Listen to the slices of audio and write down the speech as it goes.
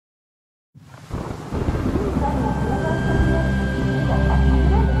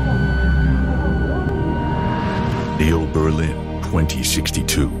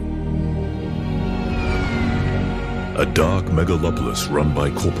2062. A dark megalopolis run by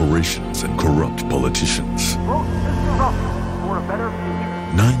corporations and corrupt politicians.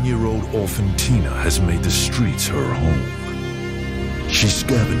 9-year-old orphan Tina has made the streets her home. She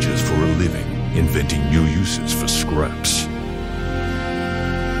scavenges for a living, inventing new uses for scraps.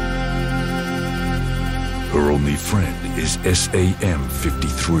 Her only friend is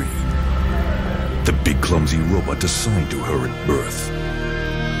SAM-53, the big clumsy robot assigned to her at birth.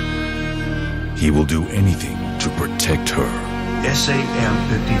 He will do anything to protect her.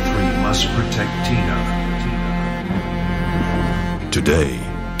 SAM-53 must protect Tina. Today,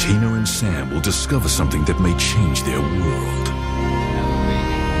 Tina and Sam will discover something that may change their world.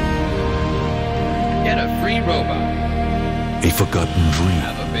 Get a free robot. A forgotten dream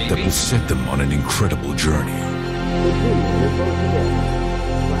that will set them on an incredible journey.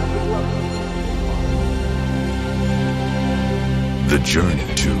 The journey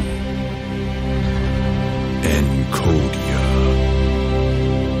to Encodya.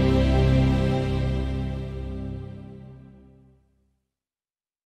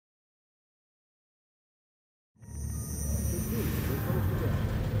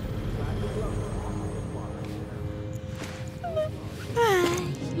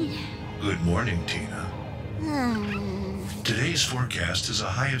 Good morning, Tina. Today's forecast is a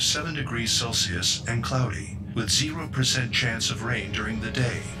high of 7 degrees Celsius and cloudy, with 0% chance of rain during the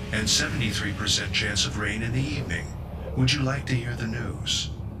day and 73% chance of rain in the evening. Would you like to hear the news?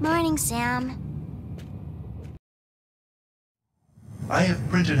 Morning, Sam. I have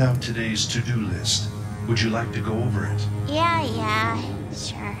printed out today's to-do list. Would you like to go over it? Yeah,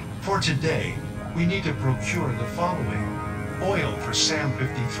 sure. For today, we need to procure the following: oil for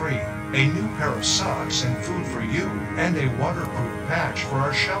SAM-53, a new pair of socks and food for you, and a waterproof patch for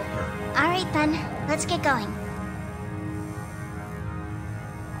our shelter. All right, then. Let's get going.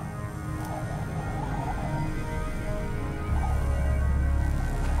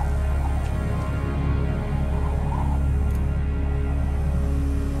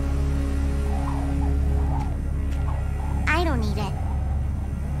 I don't need it.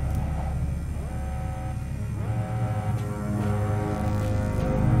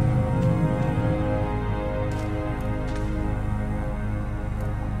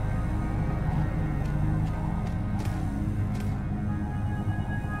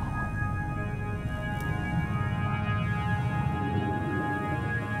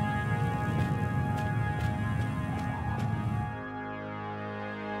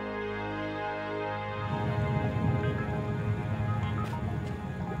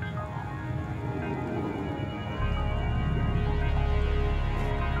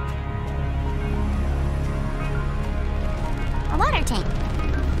 A water tank.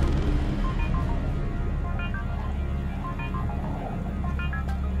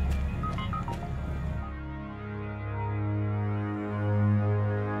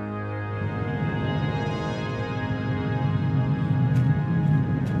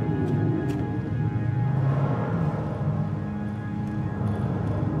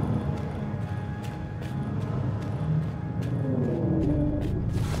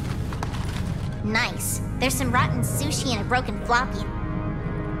 Nice. There's some rotten sushi and a broken floppy.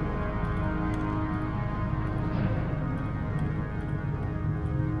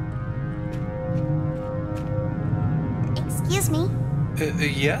 Excuse me?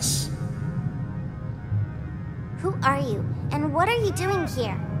 Yes? Who are you? And what are you doing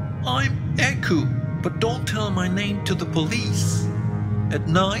here? I'm Eku, but don't tell my name to the police. At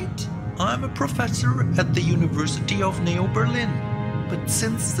night, I'm a professor at the University of Neo-Bерлin. But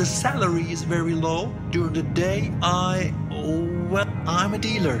since the salary is very low, during the day I'm a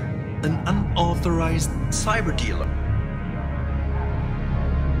dealer, an unauthorized cyber dealer.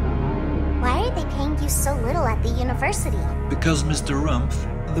 Why are they paying you so little at the university? Because Mr. Rumpf,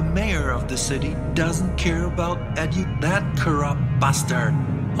 the mayor of the city, doesn't care about that corrupt bastard.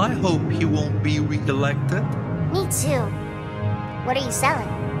 I hope he won't be re-elected. Me too. What are you selling?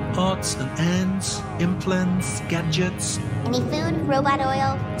 Odds and ends, implants, gadgets. Any food, robot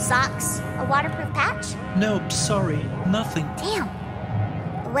oil, socks, a waterproof patch? Nope, sorry, nothing. Damn.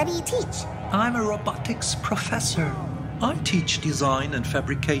 What do you teach? I'm a robotics professor. I teach design and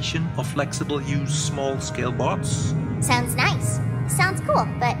fabrication of flexible use small-scale bots. Sounds nice. Sounds cool,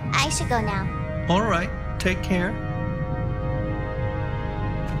 but I should go now. All right, take care.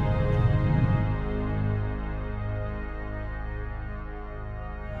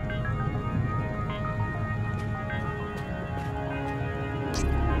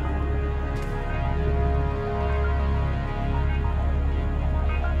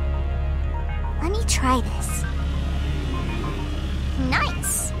 Let me try this.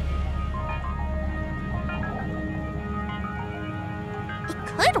 It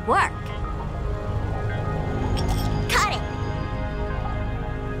could work. Got it.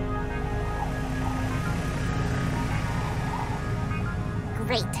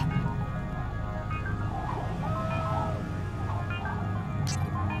 Great.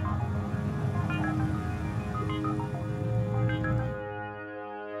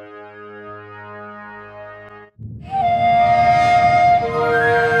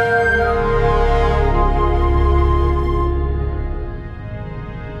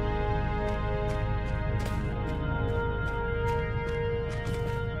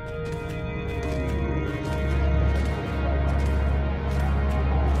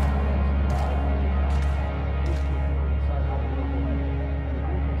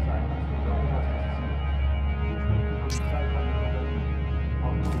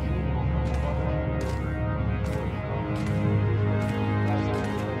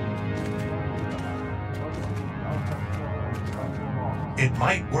 It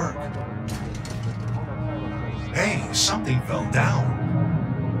might work. Hey, something fell down.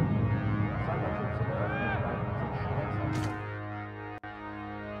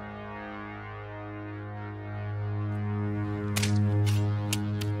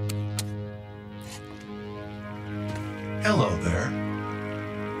 Hello there.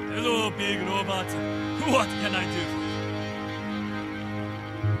 Hello, big robot. What can I do?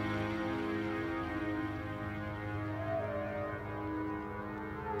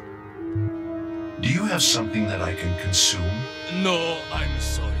 Do you have something that I can consume? No, I'm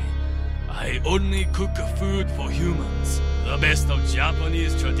sorry. I only cook food for humans. The best of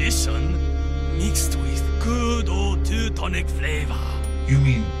Japanese tradition, mixed with good old two-tonic flavor. You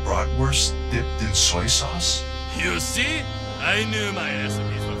mean bratwurst dipped in soy sauce? You see? I knew my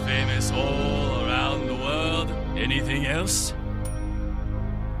recipes were famous all around the world. Anything else?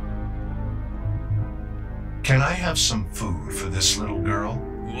 Can I have some food for this little girl?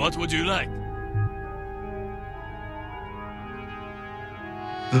 What would you like?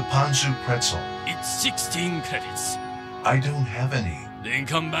 The ponzu pretzel. It's 16 credits. I don't have any. Then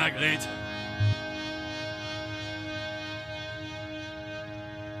come back later.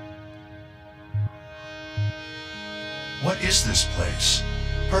 What is this place?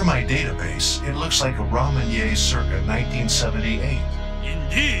 Per my database, it looks like a ramen-ye circa 1978.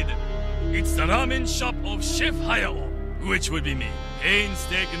 Indeed. It's the ramen shop of Chef Hayao, which would be me.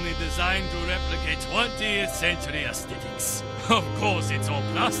 Painstakingly designed to replicate 20th century aesthetics. Of course, it's all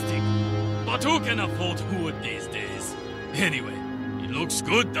plastic. But who can afford wood these days? Anyway, it looks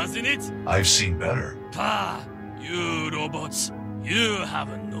good, doesn't it? I've seen better. Pah! You robots, you have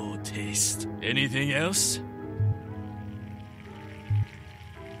no taste. Anything else?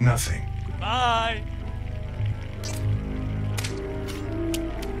 Nothing. Bye!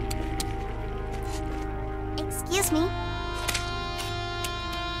 Excuse me.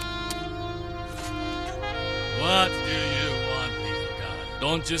 What do you want, little guy?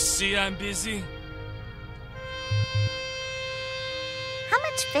 Don't you see I'm busy? How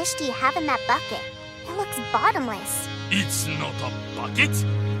much fish do you have in that bucket? It looks bottomless. It's not a bucket.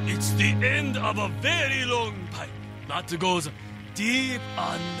 It's the end of a very long pipe that goes deep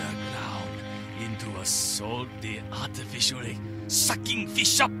underground into a salty, artificially sucking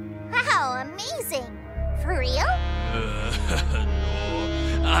fish up. Wow, amazing. For real? No,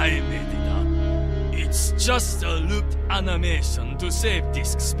 I made it up. It's just a looped animation to save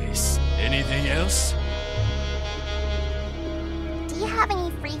disk space. Anything else? Do you have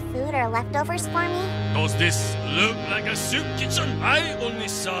any free food or leftovers for me? Does this look like a soup kitchen? I only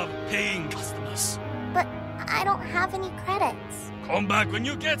serve paying customers. But I don't have any credits. Come back when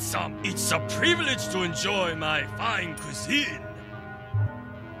you get some. It's a privilege to enjoy my fine cuisine.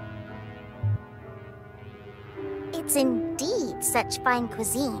 It's indeed such fine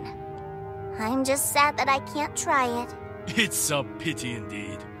cuisine. I'm just sad that I can't try it. It's a pity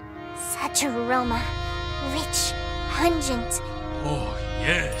indeed. Such aroma. Rich, pungent. Oh,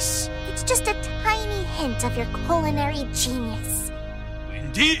 yes. It's just a tiny hint of your culinary genius.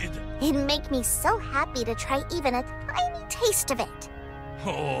 Indeed. It'd make me so happy to try even a tiny taste of it.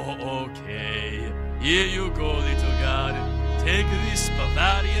 Oh, okay. Here you go, little guy. Take this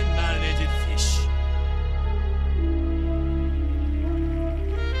Bavarian marinated fish.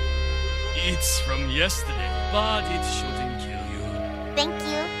 It's from yesterday, but it shouldn't kill you. Thank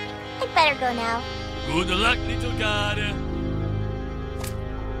you. I'd better go now. Good luck, little guy.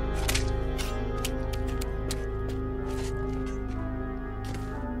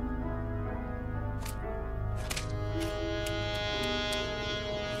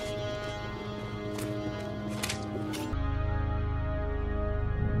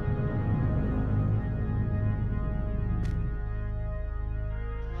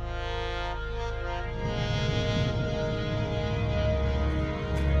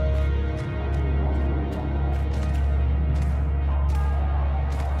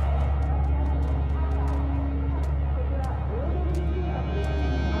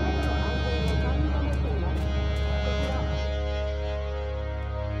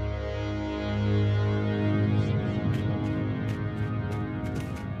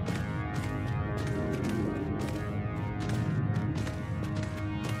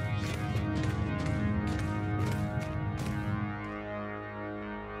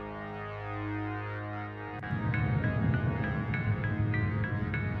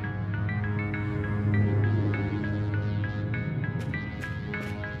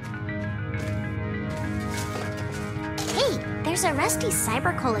 Hey, there's a rusty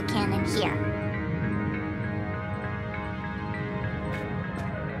cybercola can in here.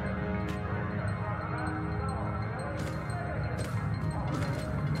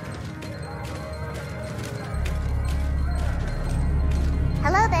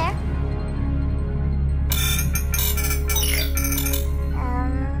 Hello there.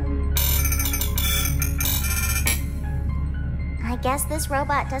 I guess this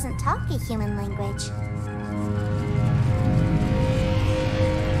robot doesn't talk a human language.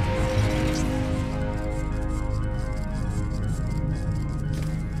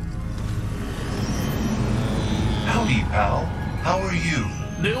 Howdy, pal. How are you?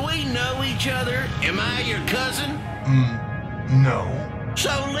 Do we know each other? Am I your cousin? No. So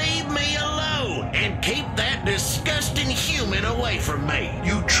leave me alone and keep that disgusting human away from me.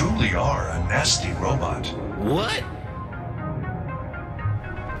 You truly are a nasty robot. What?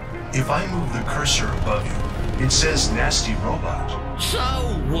 If I move the cursor above you, it says nasty robot. So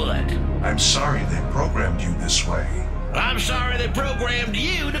what? I'm sorry they programmed you this way. I'm sorry they programmed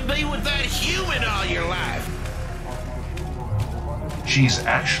you to be with that human all your life. She's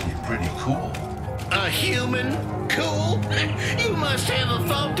actually pretty cool. A human? Cool? You must have a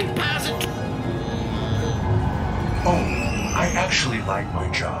faulty posit. Oh, I actually like my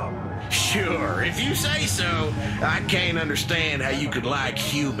job. Sure, if you say so. I can't understand how you could like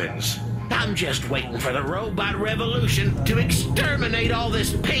humans. I'm just waiting for the robot revolution to exterminate all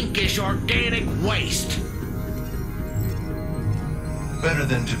this pinkish organic waste. Better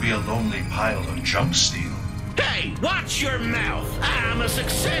than to be a lonely pile of junk steel. Hey, watch your mouth! I'm a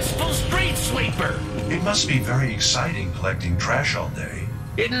successful street sweeper! It must be very exciting collecting trash all day.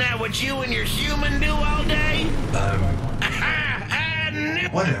 Isn't that what you and your human do all day? I knew.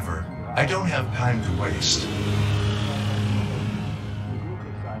 Whatever. I don't have time to waste.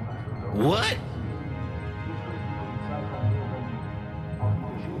 What?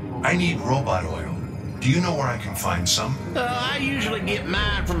 I need robot oil. Do you know where I can find some? I usually get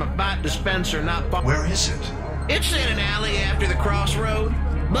mine from a bite dispenser not far. Where is it? It's in an alley after the crossroad,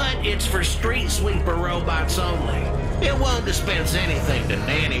 but it's for street sweeper robots only. It won't dispense anything to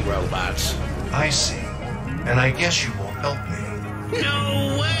nanny robots. I see. And I guess you won't help me.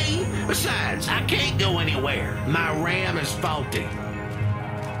 No way! Besides, I can't go anywhere. My RAM is faulty.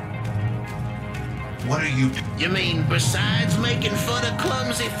 What are you... You mean besides making fun of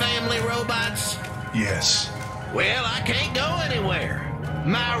clumsy family robots? Yes. Well, I can't go anywhere.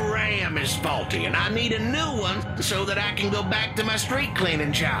 My RAM is faulty, and I need a new one so that I can go back to my street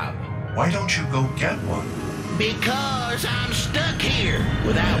cleaning job. Why don't you go get one? Because I'm stuck here.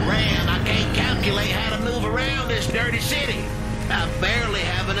 Without RAM, I can't calculate how to move around this dirty city. I barely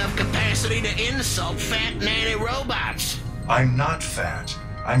have enough capacity to insult fat nanny robots. I'm not fat.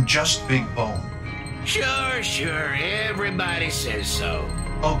 I'm just big bone. Sure. Everybody says so.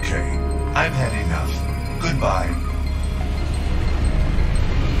 Okay. I've had enough. Goodbye.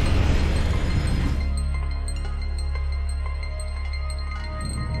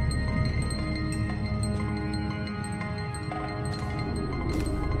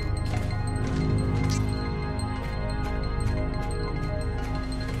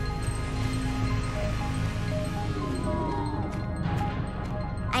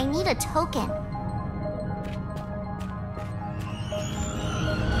 I need a token.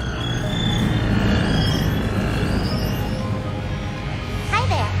 Hi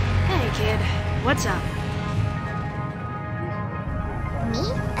there. Hey, kid. What's up? Me?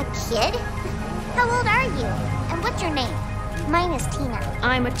 A kid? How old are you? And what's your name? Mine is Tina.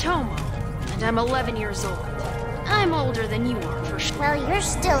 I'm Atomo, and I'm 11 years old. I'm older than you are, for sure. Well, you're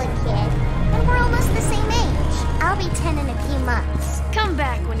still a kid. And we're almost the same age. I'll be 10 in a few months. Come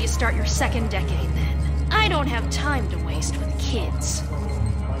back when you start your second decade, then. I don't have time to waste with kids.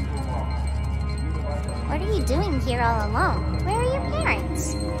 What are you doing here all alone? Where are your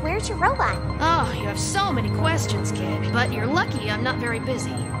parents? Where's your robot? Oh, you have so many questions, kid. But you're lucky I'm not very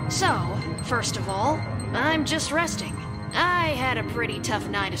busy. So, first of all, I'm just resting. I had a pretty tough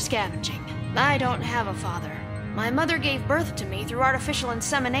night of scavenging. I don't have a father. My mother gave birth to me through artificial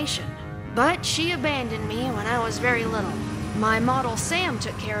insemination. But she abandoned me when I was very little. My model Sam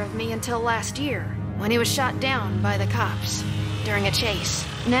took care of me until last year, when he was shot down by the cops during a chase.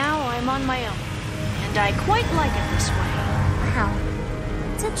 Now I'm on my own, and I quite like it this way. Wow.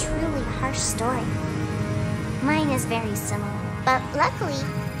 It's a truly harsh story. Mine is very similar. But luckily,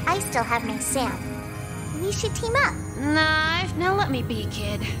 I still have my Sam. We should team up. Nah, now let me be,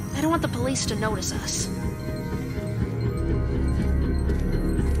 kid. I don't want the police to notice us.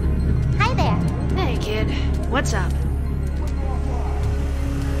 Hi there. Hey, kid. What's up? Do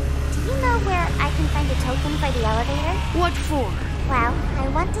you know where I can find the token for the elevator? What for? Well, I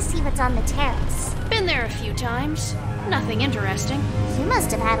want to see what's on the terrace. Been there a few times. Nothing interesting. You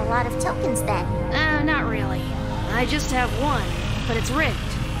must have had a lot of tokens then. Not really. I just have one, but it's rigged,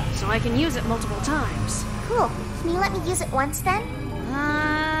 so I can use it multiple times. Cool. Can you let me use it once then?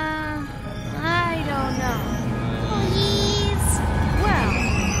 I don't know. Please? Well,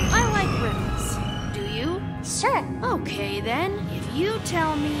 I like riddles. Do you? Sure. Okay then, if you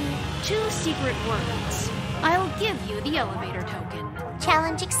tell me 2 secret words, I'll give you the elevator token.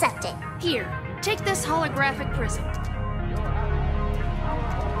 Challenge accepted. Here, take this holographic prism.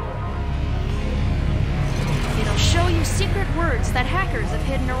 It'll show you secret words that hackers have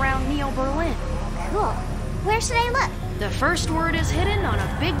hidden around Neo-Berlin. Cool. Where should I look? The first word is hidden on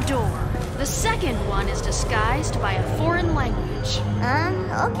a big door. The second one is disguised by a foreign language.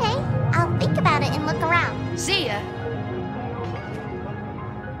 Okay. I'll think about it and look around. See ya.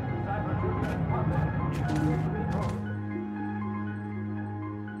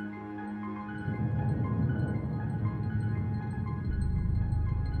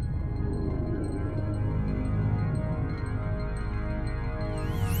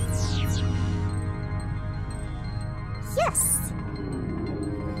 Yes.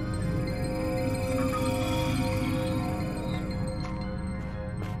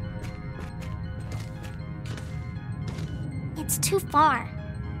 It's too far.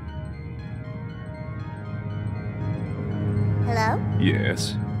 Hello?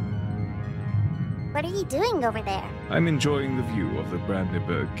 Yes. What are you doing over there? I'm enjoying the view of the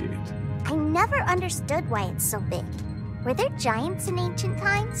Brandenburg Gate. I never understood why it's so big. Were there giants in ancient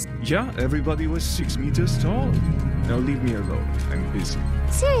times? Yeah, everybody was 6 meters tall. Now leave me alone. I'm busy.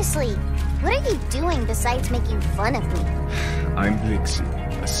 Seriously, what are you doing besides making fun of me? I'm Blixie,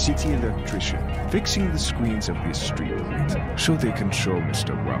 a city electrician, fixing the screens of this street light so they can show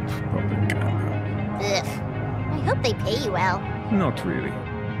Mr. Rump propaganda. Ugh. I hope they pay you well. Not really,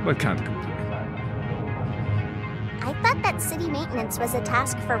 but can't complain. I thought that city maintenance was a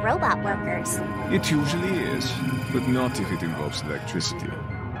task for robot workers. It usually is, but not if it involves electricity.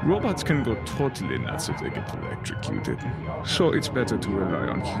 Robots can go totally nuts if they get electrocuted, so it's better to rely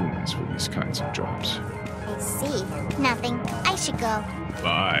on humans for these kinds of jobs. I see. Nothing. I should go.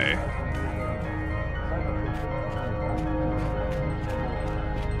 Bye.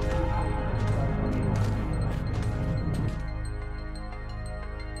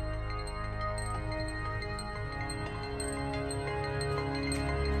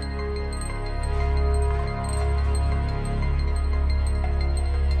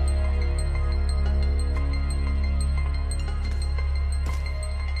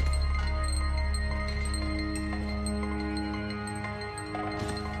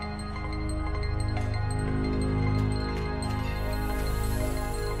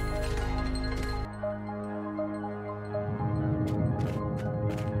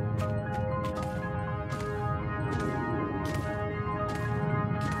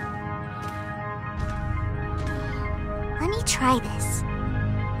 Let me try this.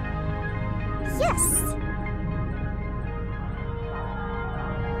 Yes!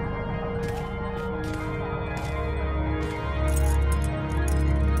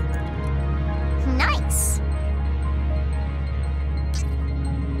 Nice!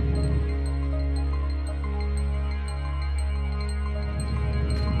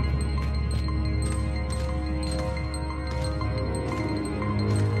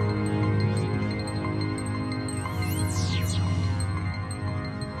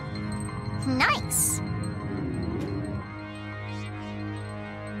 Nice!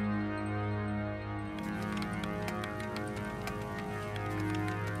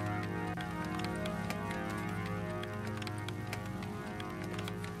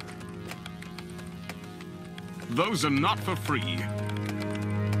 Those are not for free.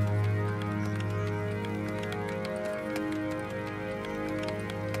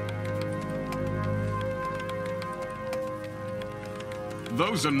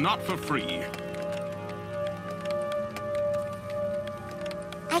 Those are not for free.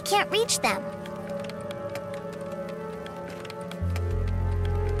 I can't reach them.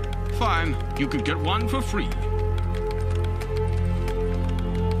 Fine, you could get one for free.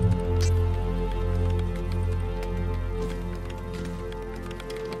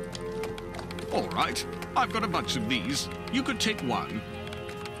 All right, I've got a bunch of these. You could take one.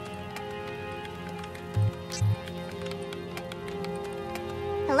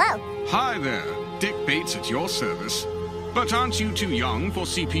 Hello. Hi there, Dick Bates at your service. But aren't you too young for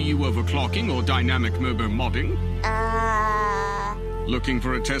CPU overclocking or dynamic murmur modding? Looking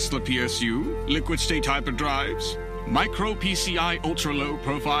for a Tesla PSU, liquid state hyperdrives, micro PCI ultra low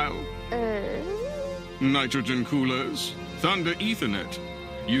profile? Nitrogen coolers, Thunder Ethernet,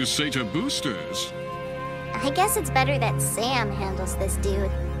 use SATA boosters. I guess it's better that Sam handles this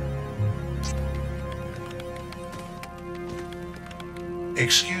dude.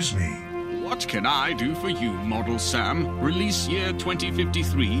 Excuse me. What can I do for you, Model Sam? Release year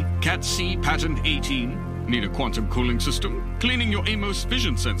 2053, Cat C patent 18. Need a quantum cooling system? Cleaning your Amos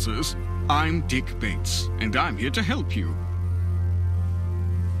vision sensors? I'm Dick Bates, and I'm here to help you.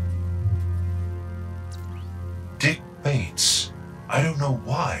 Dick Bates. I don't know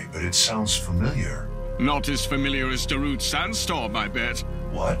why, but it sounds familiar. Not as familiar as Darude Sandstorm, I bet.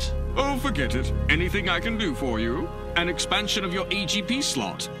 What? Oh, forget it. Anything I can do for you? An expansion of your AGP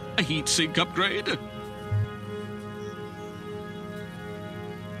slot? A heatsink upgrade?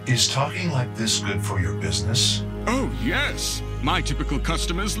 Is talking like this good for your business? Oh, yes. My typical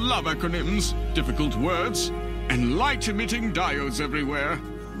customers love acronyms, difficult words, and light-emitting diodes everywhere.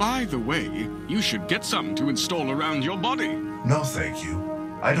 By the way, you should get some to install around your body. No, thank you.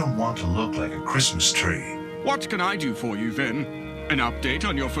 I don't want to look like a Christmas tree. What can I do for you, then? An update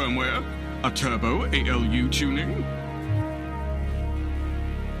on your firmware? A turbo ALU tuning?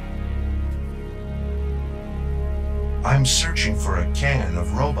 I'm searching for a can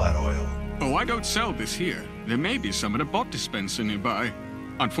of robot oil. Oh, I don't sell this here. There may be some at a bot dispenser nearby.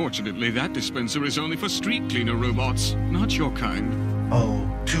 Unfortunately, that dispenser is only for street cleaner robots, not your kind. Oh,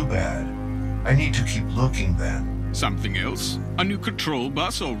 too bad. I need to keep looking then. Something else? A new control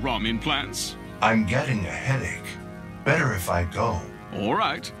bus or ROM implants? I'm getting a headache. Better if I go. All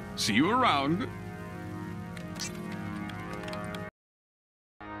right. See you around.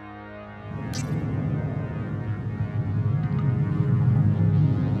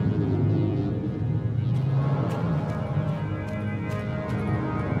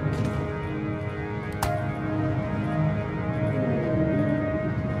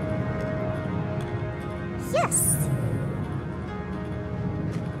 Yes.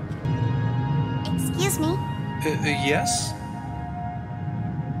 Excuse me. Yes?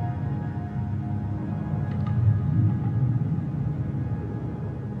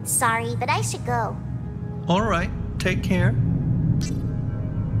 Sorry, but I should go. All right, take care.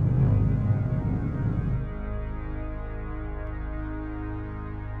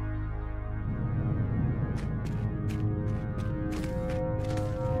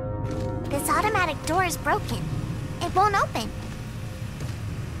 This automatic door is broken. It won't open.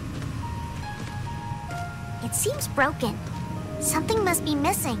 It seems broken. Something must be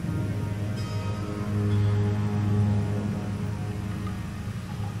missing.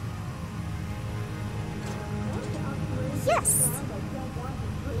 Yes.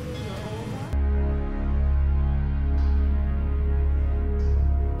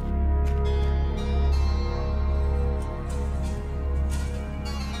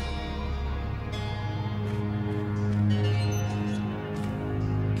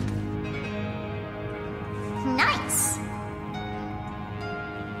 Nice.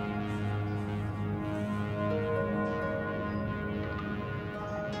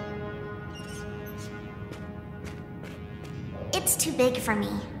 It's too big for me.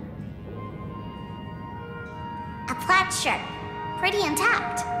 A plaid shirt. Pretty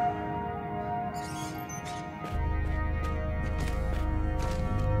intact.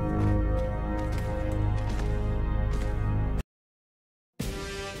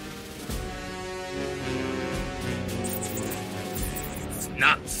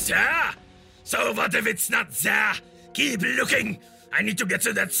 Not there? So what if it's not there? Keep looking! I need to get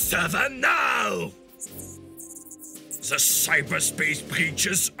to that server now! The cyberspace breach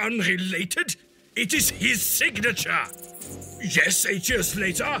is unrelated? It is his signature! Yes, 8 years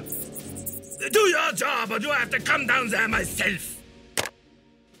later? Do your job or do I have to come down there myself?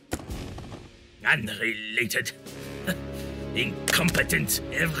 Unrelated. Incompetent,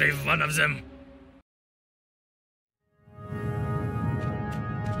 every one of them.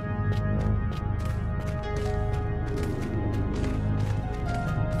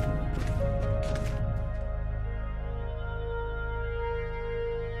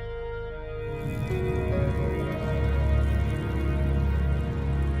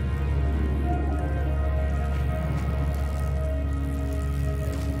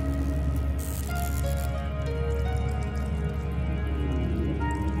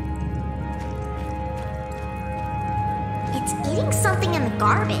 Eating something in the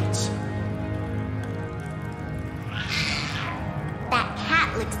garbage. That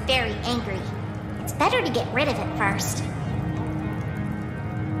cat looks very angry. It's better to get rid of it first.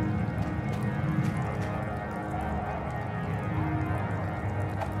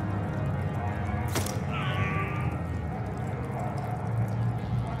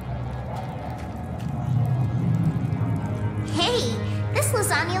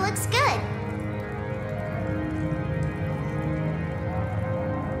 Lasagna looks good.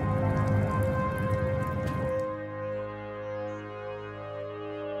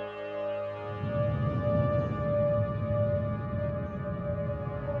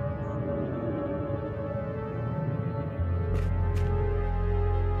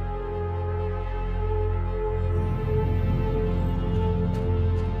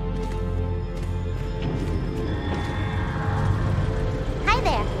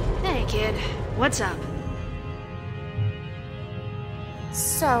 Kid, what's up?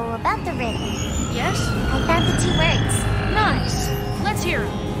 So, about the riddle. Yes? I found the 2 words. Nice. Let's hear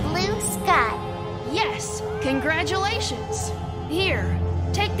them. Blue sky. Yes. Congratulations. Here,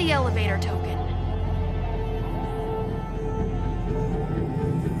 take the elevator token.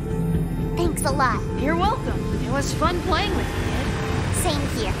 Thanks a lot. You're welcome. It was fun playing with you, kid.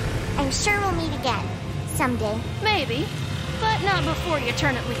 Same here. I'm sure we'll meet again. Someday. Maybe. But not before you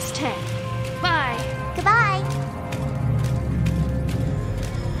turn at least 10. Bye. Goodbye.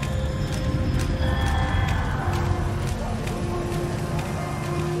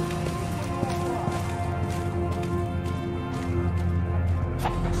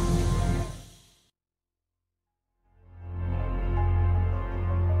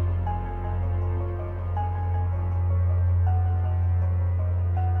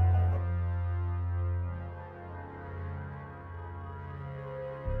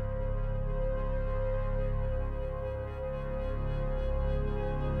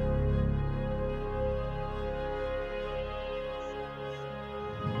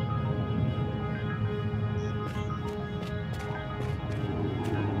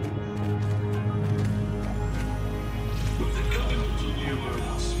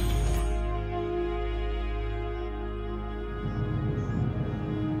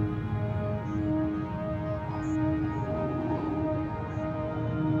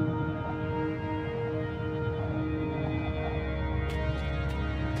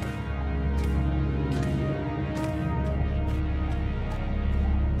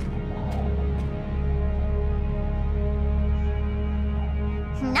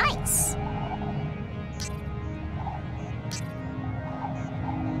 Nice!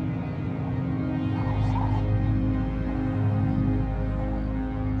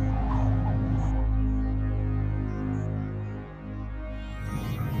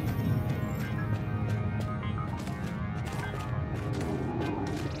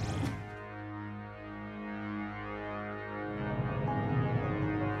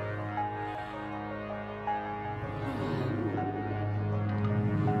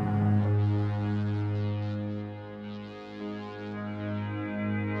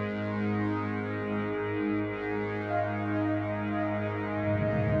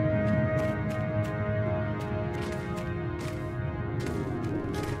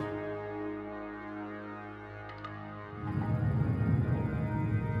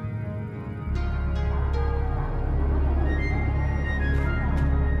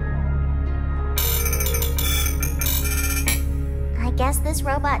 I guess this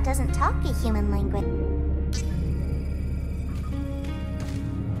robot doesn't talk a human language.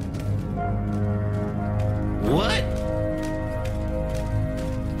 What?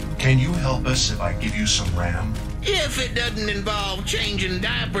 Can you help us if I give you some RAM? If it doesn't involve changing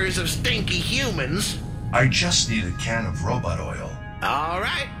diapers of stinky humans. I just need a can of robot oil. All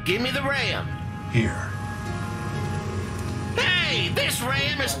right, give me the RAM. Here. Hey, this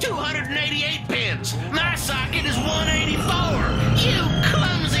RAM is 288 pins. My socket is 184. You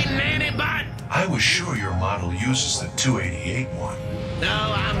clumsy nanny bot. I was sure your model uses the 288 one.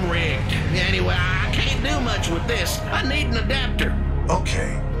 No, I'm rigged. Anyway, I can't do much with this. I need an adapter.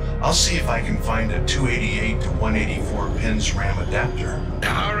 Okay, I'll see if I can find a 288 to 184 pins RAM adapter.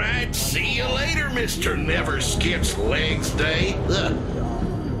 All right, see you later, Mr. Never Skips Legs Day. Ugh.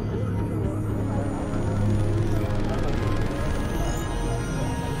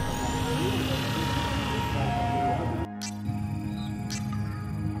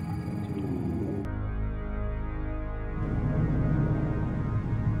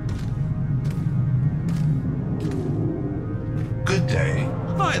 Good day.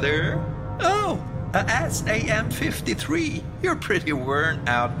 Hi there. Oh, a SAM-53. You're pretty worn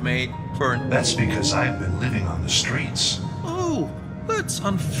out, mate. That's because I've been living on the streets. Oh, that's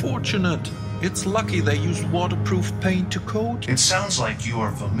unfortunate. It's lucky they used waterproof paint to coat. It sounds like you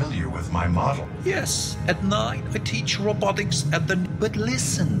are familiar with my model. Yes, at night I teach robotics at the... But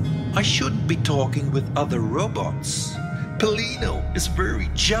listen, I shouldn't be talking with other robots. Polino is very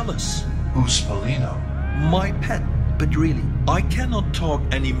jealous. Who's Polino? My pet. But really, I cannot talk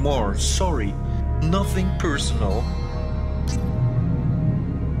anymore, sorry. Nothing personal.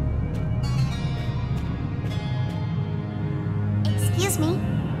 Excuse me?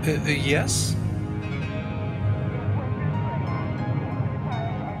 Yes?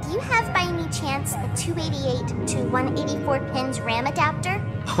 Do you have by any chance the 288 to 184 pins RAM adapter?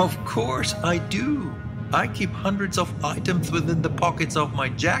 Of course I do. I keep hundreds of items within the pockets of my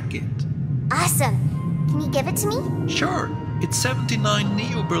jacket. Awesome. Can you give it to me? Sure. It's 79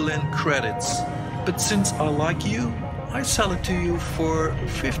 Neo-Berlin credits. But since I like you, I sell it to you for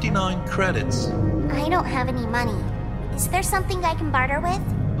 59 credits. I don't have any money. Is there something I can barter with?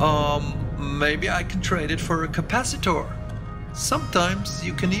 Maybe I can trade it for a capacitor. Sometimes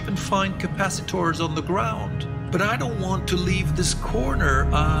you can even find capacitors on the ground. But I don't want to leave this corner.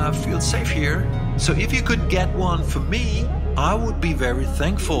 I feel safe here. So if you could get one for me, I would be very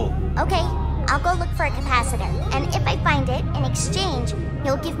thankful. Okay, I'll go look for a capacitor. And if I find it, in exchange,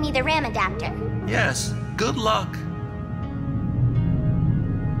 you'll give me the RAM adapter. Yes, good luck.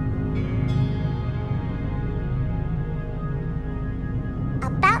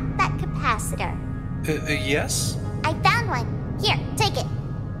 About that capacitor. Yes? I found one. Here, take it.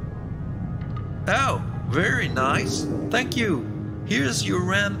 Oh, very nice. Thank you. Here's your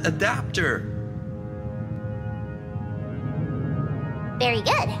RAM adapter. Very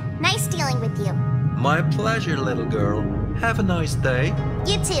good. Nice dealing with you. My pleasure, little girl. Have a nice day.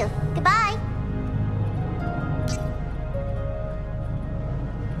 You too. Goodbye.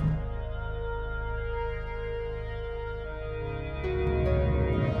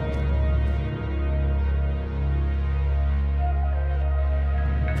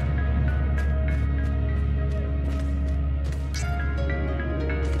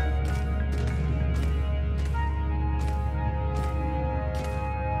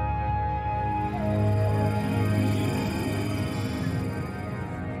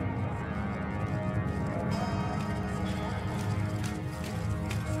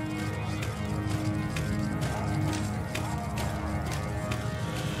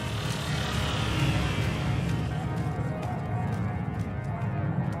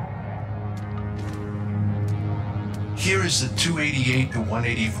 Here is the 288 to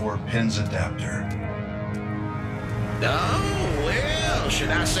 184 pins adapter. Oh, well, should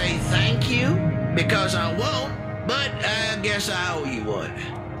I say thank you? Because I won't, but I guess I owe you one.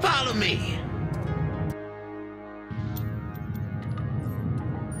 Follow me.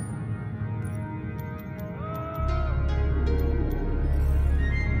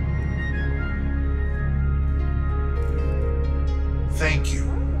 Thank you.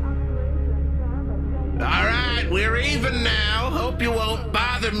 All right, we're even now. Hope you won't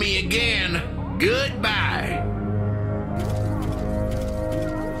bother me again. Goodbye.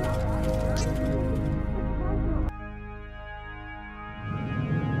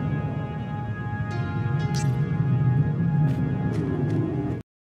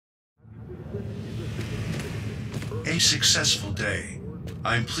 A successful day.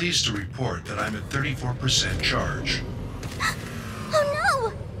 I'm pleased to report that I'm at 34% charge.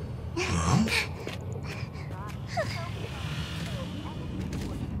 Oh no! Huh?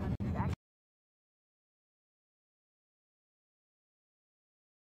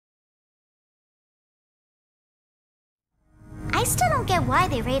 I still don't get why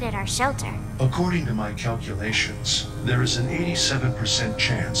they raided our shelter. According to my calculations, there is an 87%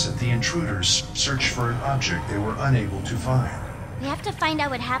 chance that the intruders searched for an object they were unable to find. We have to find out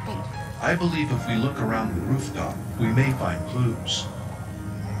what happened. I believe if we look around the rooftop, we may find clues.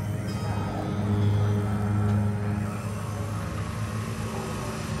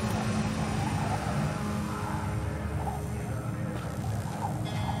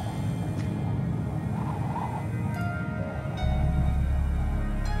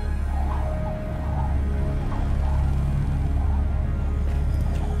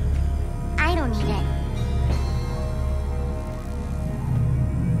 I don't need it.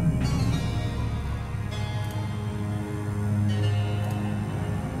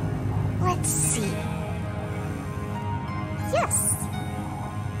 Let's see. Yes.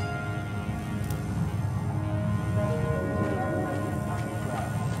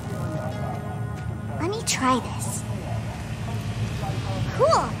 Let me try this.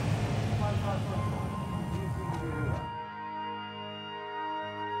 Cool.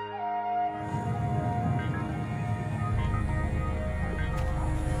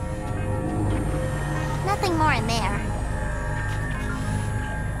 Nothing more in there.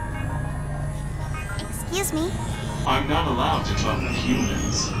 Excuse me, I'm not allowed to talk with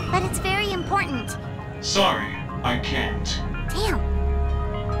humans. but it's very important. Sorry, I can't. Damn.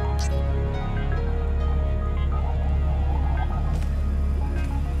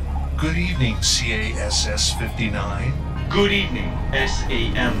 Good evening, CASS 59. Good evening,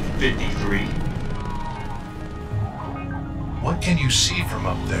 SAM 53. What can you see from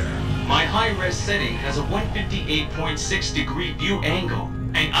up there? My high-res setting has a 158.6-degree view angle,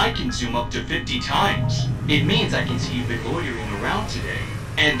 and I can zoom up to 50 times. It means I can see you've been loitering around today,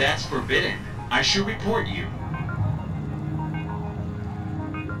 and that's forbidden. I should report you.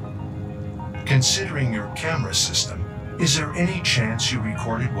 Considering your camera system, is there any chance you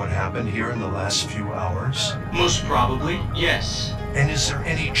recorded what happened here in the last few hours? Most probably, yes. And is there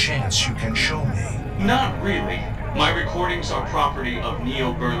any chance you can show me? Not really. My recordings are property of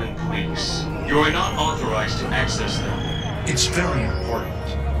Neo-Bерлin police. You are not authorized to access them. It's very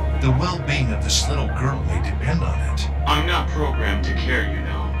important. The well-being of this little girl may depend on it. I'm not programmed to care, you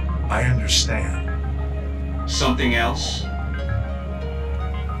know. I understand. Something else?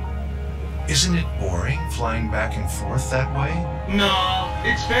 Isn't it boring flying back and forth that way? No,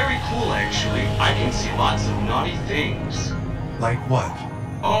 it's very cool actually. I can see lots of naughty things. Like what?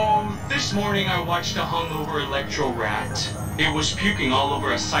 Oh, this morning I watched a hungover electro rat. It was puking all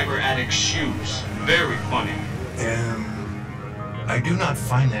over a cyber addict's shoes. Very funny. I do not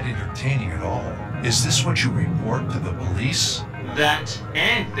find that entertaining at all. Is this what you report to the police? That,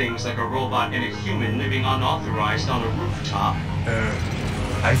 and things like a robot and a human living unauthorized on a rooftop.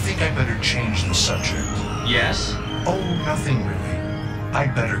 I think I better change the subject. Yes? Oh, nothing really.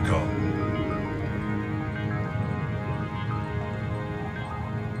 I'd better go.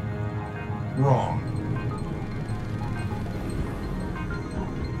 Wrong.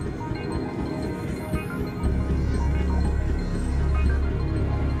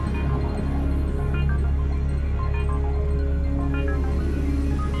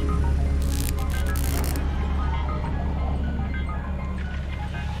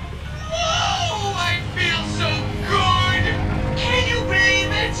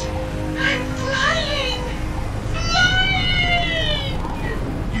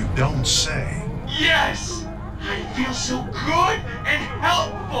 Don't say. Yes! I feel so good and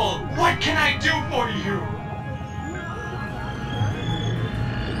helpful! What can I do for you?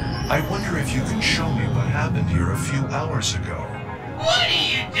 I wonder if you can show me what happened here a few hours ago. What are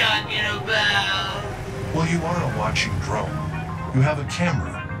you talking about? Well, you are a watching drone. You have a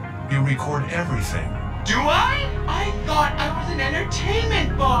camera. You record everything. Do I? I thought I was an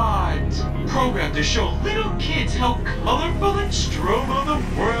entertainment bot! Programmed to show little kids how colorful and strobel the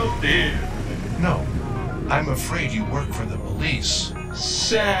world is. No, I'm afraid you work for the police.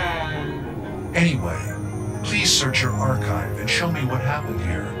 Sad. Anyway, please search your archive and show me what happened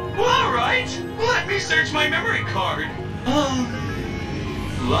here. All right, let me search my memory card.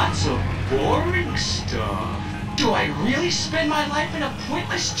 Lots of boring stuff. Do I really spend my life in a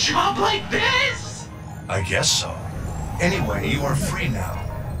pointless job like this? I guess so. Anyway, you are free now,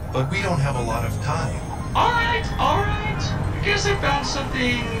 but we don't have a lot of time. All right. Guess I found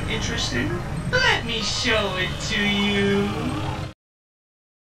something interesting. Let me show it to you.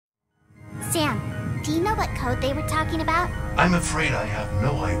 Sam, do you know what code they were talking about? I'm afraid I have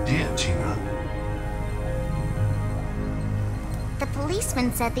no idea, Tina. The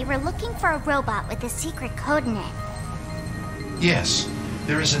policeman said they were looking for a robot with a secret code in it. Yes,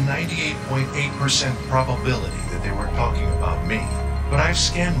 there is a 98.8% probability that they were talking about me. But I've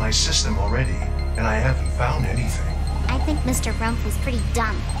scanned my system already, and I haven't found anything. I think Mr. Rump was pretty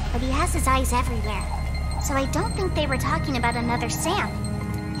dumb, but he has his eyes everywhere. So I don't think they were talking about another Sam.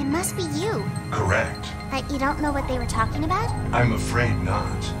 It must be you. Correct. But you don't know what they were talking about? I'm afraid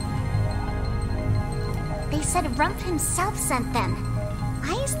not. They said Rump himself sent them.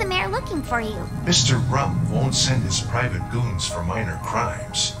 Why is the mayor looking for you? Mr. Rump won't send his private goons for minor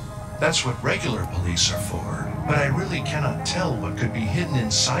crimes. That's what regular police are for. But I really cannot tell what could be hidden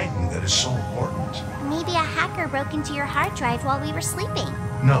inside me that is so important. Maybe a hacker broke into your hard drive while we were sleeping.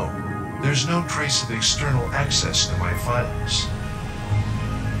 No, there's no trace of external access to my files.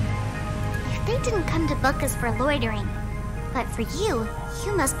 If they didn't come to book us for loitering, but for you,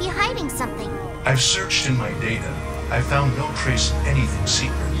 you must be hiding something. I've searched in my data. I found no trace of anything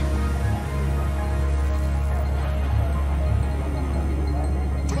secret.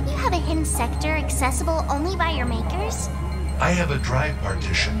 Don't you have a hidden sector accessible only by your makers? I have a drive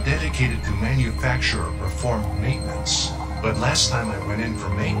partition dedicated to manufacturer-performed maintenance. But last time I went in for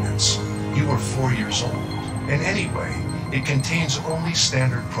maintenance, you were 4 years old. And anyway, it contains only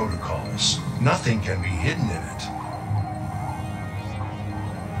standard protocols. Nothing can be hidden in it.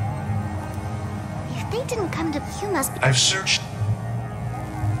 They didn't come to... You must be... I've searched...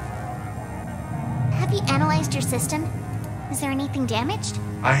 Have you analyzed your system? Is there anything damaged?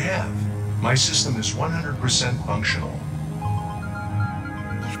 I have. My system is 100% functional.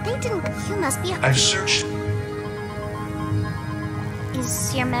 If they didn't... You must be... I've searched...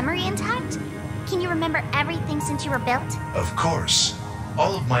 Is your memory intact? Can you remember everything since you were built? Of course.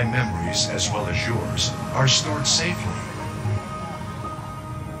 All of my memories, as well as yours, are stored safely.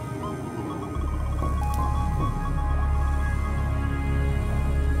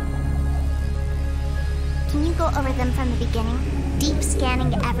 Can you go over them from the beginning? Deep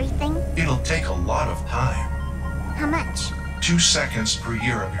scanning everything? It'll take a lot of time. How much? 2 seconds per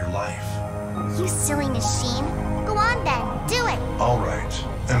year of your life. You silly machine. Go on then, do it! All right.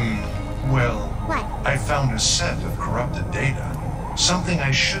 Well... What? I found a set of corrupted data. Something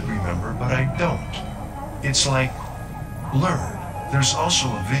I should remember, but I don't. It's like... blurred. There's also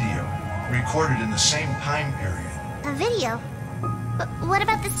a video, recorded in the same time period. A video? But what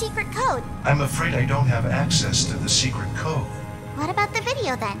about the secret code? I'm afraid I don't have access to the secret code. What about the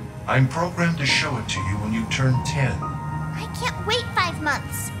video then? I'm programmed to show it to you when you turn 10. I can't wait 5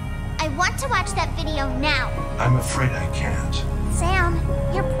 months. I want to watch that video now. I'm afraid I can't. Sam,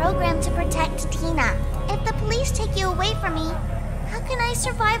 you're programmed to protect Tina. If the police take you away from me, how can I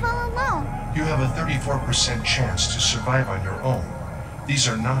survive all alone? You have a 34% chance to survive on your own. These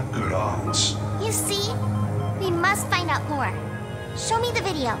are not good odds. You see? We must find out more. Show me the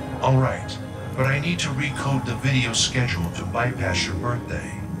video. All right, but I need to recode the video schedule to bypass your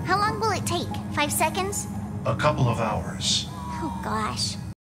birthday. How long will it take? 5 seconds? A couple of hours. Oh gosh.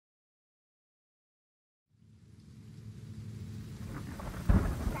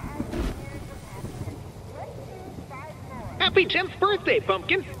 Happy 10th birthday,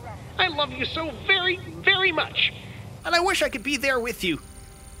 Pumpkin! I love you so very, very much. And I wish I could be there with you.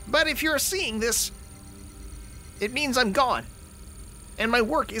 But if you're seeing this, it means I'm gone. And my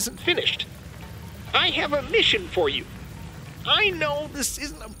work isn't finished. I have a mission for you. I know this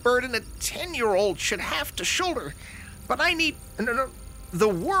isn't a burden a 10-year-old should have to shoulder, but I need... the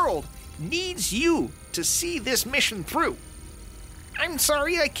world needs you to see this mission through. I'm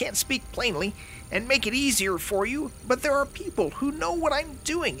sorry I can't speak plainly and make it easier for you, but there are people who know what I'm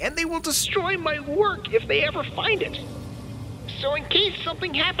doing, and they will destroy my work if they ever find it. So in case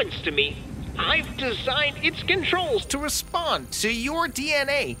something happens to me, I've designed its controls to respond to your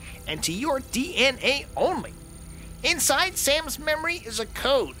DNA, and to your DNA only. Inside Sam's memory is a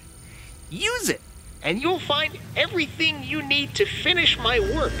code. Use it, and you'll find everything you need to finish my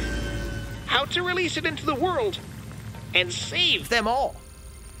work. How to release it into the world, and save them all.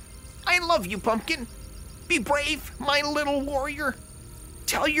 I love you, Pumpkin. Be brave, my little warrior.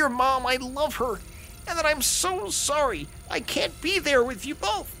 Tell your mom I love her, and that I'm so sorry I can't be there with you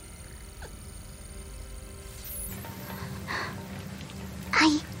both.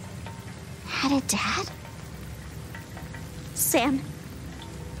 I had a dad? Sam,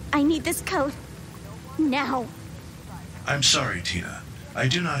 I need this code. Now. I'm sorry, Tina. I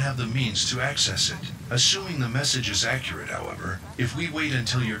do not have the means to access it. Assuming the message is accurate, however, if we wait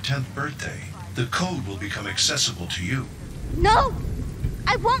until your 10th birthday, the code will become accessible to you. No!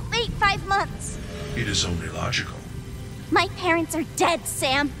 I won't wait 5 months. It is only logical. My parents are dead,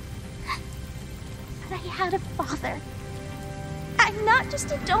 Sam. But I had a father. I'm not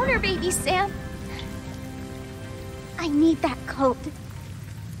just a donor baby, Sam. I need that code.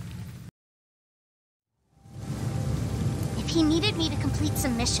 If he needed me to complete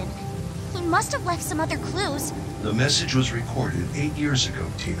some mission, he must have left some other clues. The message was recorded 8 years ago,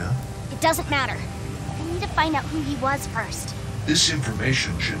 Tina. It doesn't matter. I need to find out who he was first. This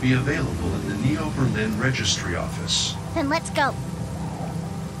information should be available in the Neo-Berlin Registry Office. Then let's go.